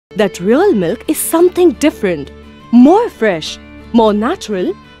that real milk is something different, more fresh, more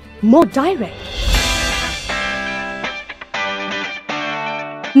natural, more direct.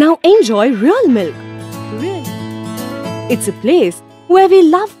 Now enjoy real milk. It's a place where we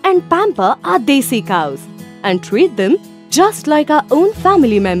love and pamper our Desi cows and treat them just like our own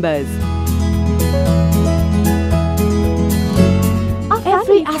family members.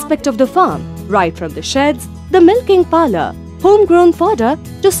 Every aspect of the farm, right from the sheds, the milking parlour, homegrown fodder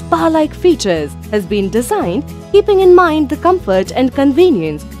to spa-like features, has been designed keeping in mind the comfort and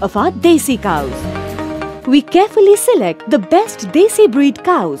convenience of our Desi cows. We carefully select the best Desi breed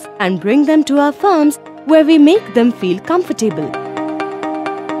cows and bring them to our farms where we make them feel comfortable.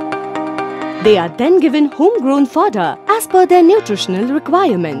 They are then given homegrown fodder as per their nutritional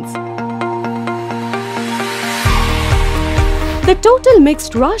requirements. The total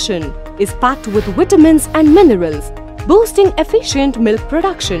mixed ration is packed with vitamins and minerals, boosting efficient milk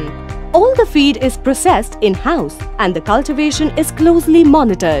production. All the feed is processed in-house and the cultivation is closely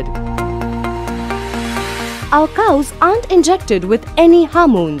monitored. Our cows aren't injected with any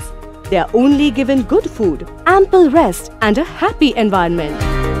hormones. They are only given good food, ample rest and a happy environment.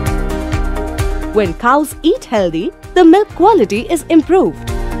 When cows eat healthy, the milk quality is improved.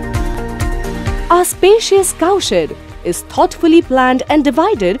 Our spacious cowshed is thoughtfully planned and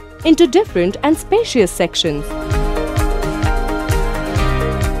divided into different and spacious sections.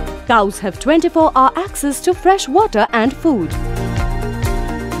 Cows have 24-hour access to fresh water and food.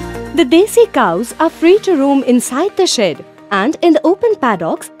 The Desi cows are free to roam inside the shed and in the open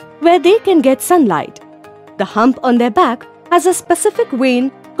paddocks where they can get sunlight. The hump on their back has a specific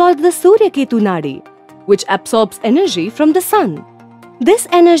vein called the Suryaketu Nadi, which absorbs energy from the sun. This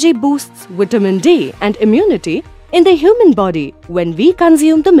energy boosts vitamin D and immunity in the human body when we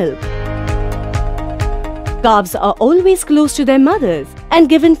consume the milk. Calves are always close to their mothers and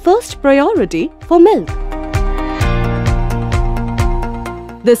given first priority for milk.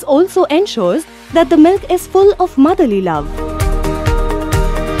 This also ensures that the milk is full of motherly love.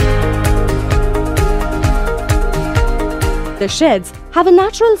 The sheds have a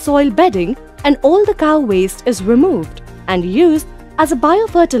natural soil bedding and all the cow waste is removed and used as a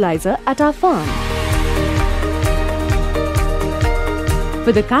biofertilizer at our farm.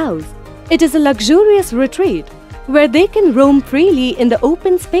 For the cows, it is a luxurious retreat where they can roam freely in the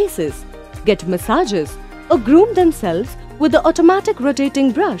open spaces, get massages or groom themselves with the automatic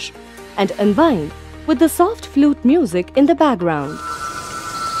rotating brush and unwind with the soft flute music in the background.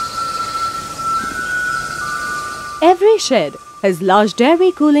 Every shed has large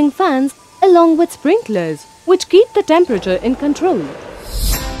dairy cooling fans along with sprinklers which keep the temperature in control.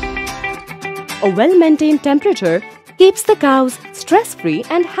 A well-maintained temperature keeps the cows stress-free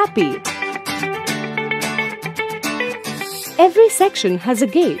and happy. Every section has a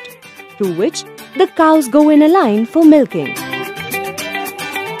gate through which the cows go in a line for milking.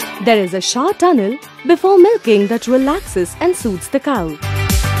 There is a short tunnel before milking that relaxes and soothes the cow.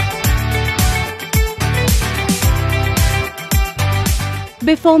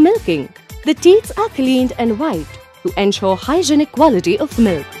 Before milking, the teats are cleaned and wiped to ensure hygienic quality of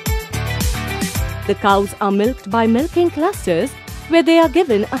milk. The cows are milked by milking clusters where they are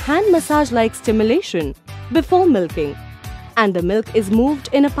given a hand massage-like stimulation before milking, and the milk is moved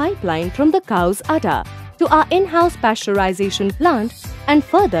in a pipeline from the cow's udder to our in-house pasteurization plant and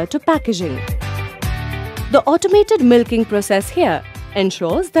further to packaging. The automated milking process here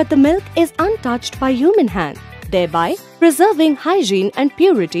ensures that the milk is untouched by human hand, thereby preserving hygiene and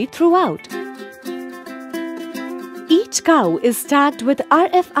purity throughout. Each cow is tagged with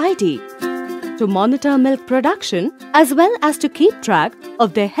RFID to monitor milk production as well as to keep track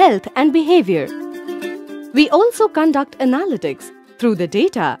of their health and behavior. We also conduct analytics through the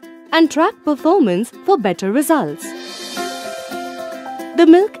data and track performance for better results. The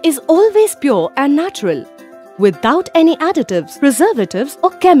milk is always pure and natural, without any additives, preservatives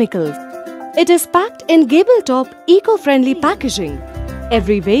or chemicals. It is packed in gable-top, eco-friendly packaging.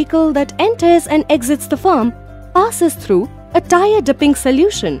 Every vehicle that enters and exits the farm passes through a tire dipping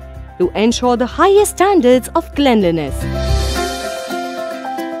solution to ensure the highest standards of cleanliness.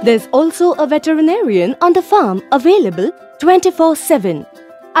 There's also a veterinarian on the farm available 24/7.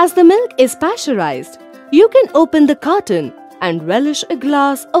 As the milk is pasteurized, you can open the carton and relish a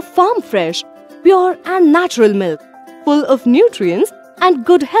glass of farm-fresh, pure and natural milk, full of nutrients and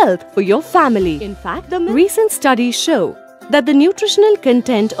good health for your family. In fact, recent studies show that the nutritional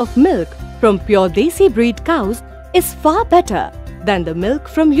content of milk from pure Desi breed cows is far better than the milk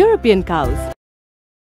from European cows.